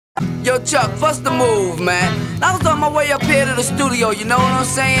Yo, Chuck, what's the move, man? I was on my way up here to the studio, you know what I'm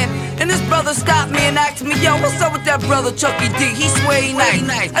saying? And this brother stopped me and asked me, yo, what's up with that brother Chucky D? He swear he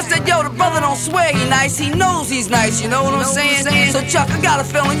nice. I said, yo, the brother don't swear he nice, he knows he's nice, you know what I'm saying? So, Chuck, I got a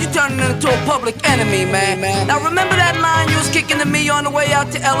feeling you turning into a public enemy, man. Now, remember that line you was kicking to me on the way out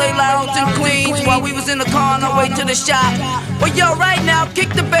to LA Lounge in Queens while we was in the car on our way to the shop? Well, yo, right now,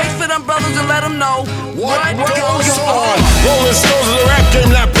 kick the bass for them brothers and let them know what goes on. Rolling stones of the rap game,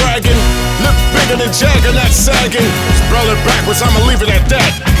 not bragging. Lip bigger than Jagger, not sagging. Spell it backwards, I'ma leave it at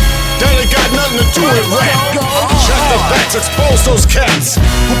that. That ain't got nothing to do with rap. Check the facts, expose those cats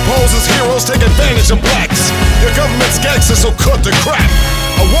who pose as heroes, take advantage of blacks. Your government's gangsters, so cut the crap.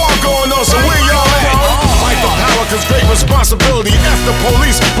 A war going on, so where y'all at? Fight for power, cause great responsibility. F the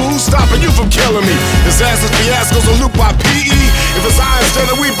police, but who's stopping you from killing me? Disasters, fiascos, and loop by PE. If it's I instead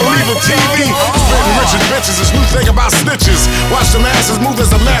of we believe in TV. Spreading riches, bitches, this new thing about snitches. Watch the masses move as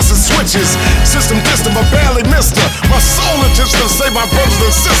the masses switches. System distant, but barely missed her. My soul intention to save my brothers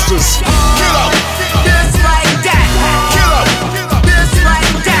and sisters. Get up! Just like that. Get up! Just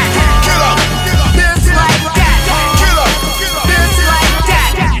like that. Get up! Just like that. Get up! Just like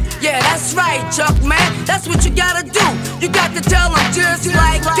that. Yeah, that's right, Chuck, man. That's what you gotta do. You got to tell them just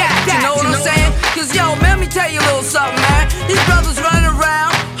like that. You know what I'm saying? Cause yo, man, let me tell you a little something, man. These brothers running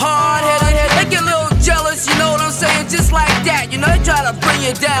around, hard-headed, they get a little jealous, you know what I'm saying? Just like that. You know, they try to bring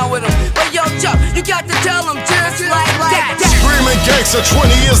you down with them. But yo, Chuck, you got to tell them just like that. Screaming gangster 20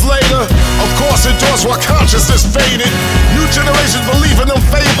 years later. Of course, endorsed while consciousness faded. New generations believe in them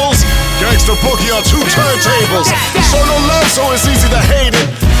fables. Gangster boogie on 2 turntables. Show no love, so it's easy to hate it.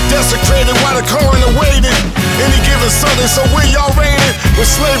 Desecrated while the coroner waited. Any given Sunday, so where y'all raided? With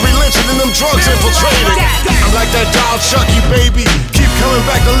slavery lynching and them drugs infiltrated. I'm like that doll Chucky, baby. Keep coming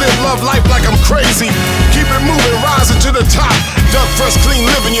back to live love life like I'm crazy. Keep it moving, rising to the top. Duck fresh, clean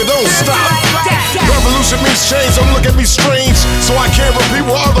living, you don't stop. Revolution means change, don't look at me strange. So I can't repeat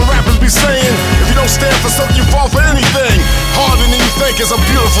what other rappers be saying. If you don't stand for something, you fall for anything. Harder than you think is a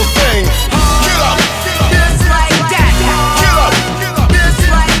beautiful thing. Get up! Just like that. Get up! Just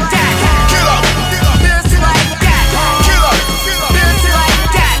like that. Get up! Just like that. Get up! Just like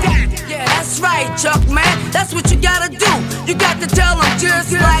that. Yeah, that's right, Chuck, man. That's what you gotta do. You got to tell them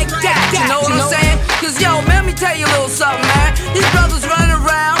just like that. You know what I'm saying? Cause yo, man, let me tell you a little something, man. These brothers running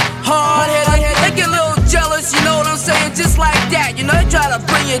around, hard-headed, they get a little jealous, you know what I'm saying? Just like that. You know, they try to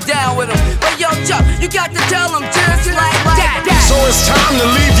bring you down with them. But yo, Chuck, you got to tell them just like that. So it's time to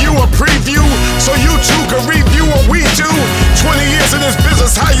leave you a preview, so you too can review what we do. 20 years in this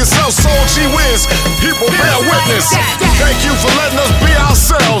business, how you sell soul, gee whiz. People bear witness. Thank you for letting us be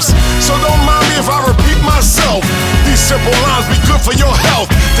ourselves. So don't mind me if I repeat myself. These simple lines be good for your health,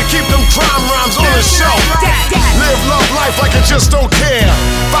 to keep them crime rhymes on the shelf. Live, love life like you just don't care.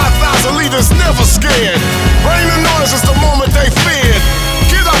 5,000 leaders never scared. Rain and noise is the moment they feared.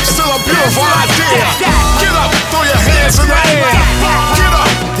 Get up, still a beautiful idea. Get up, throw your hands in the air. Get up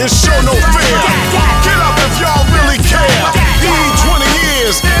and show no fear. Get up if y'all really care. You need 20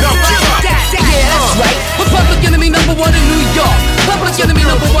 years, now get up. Yeah, that's right. We're public enemy number 1 in New York. Public enemy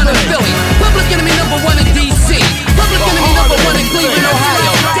number 1 in Philly. Public enemy number 1 in DC. Public enemy number 1 in Cleveland,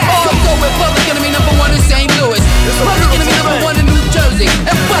 Ohio. Also, we're public enemy number 1 in St. Louis. Public enemy number 1 in New Jersey.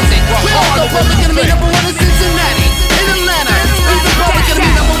 And Buzzing. We're also public enemy number 1 in Cincinnati. In Atlanta. Even public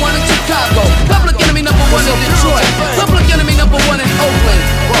enemy number 1 in Chicago. Public enemy number 1 in Detroit. Public enemy number 1 in Oakland.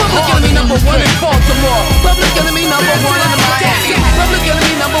 Public enemy number 1 in Baltimore. Public enemy number 1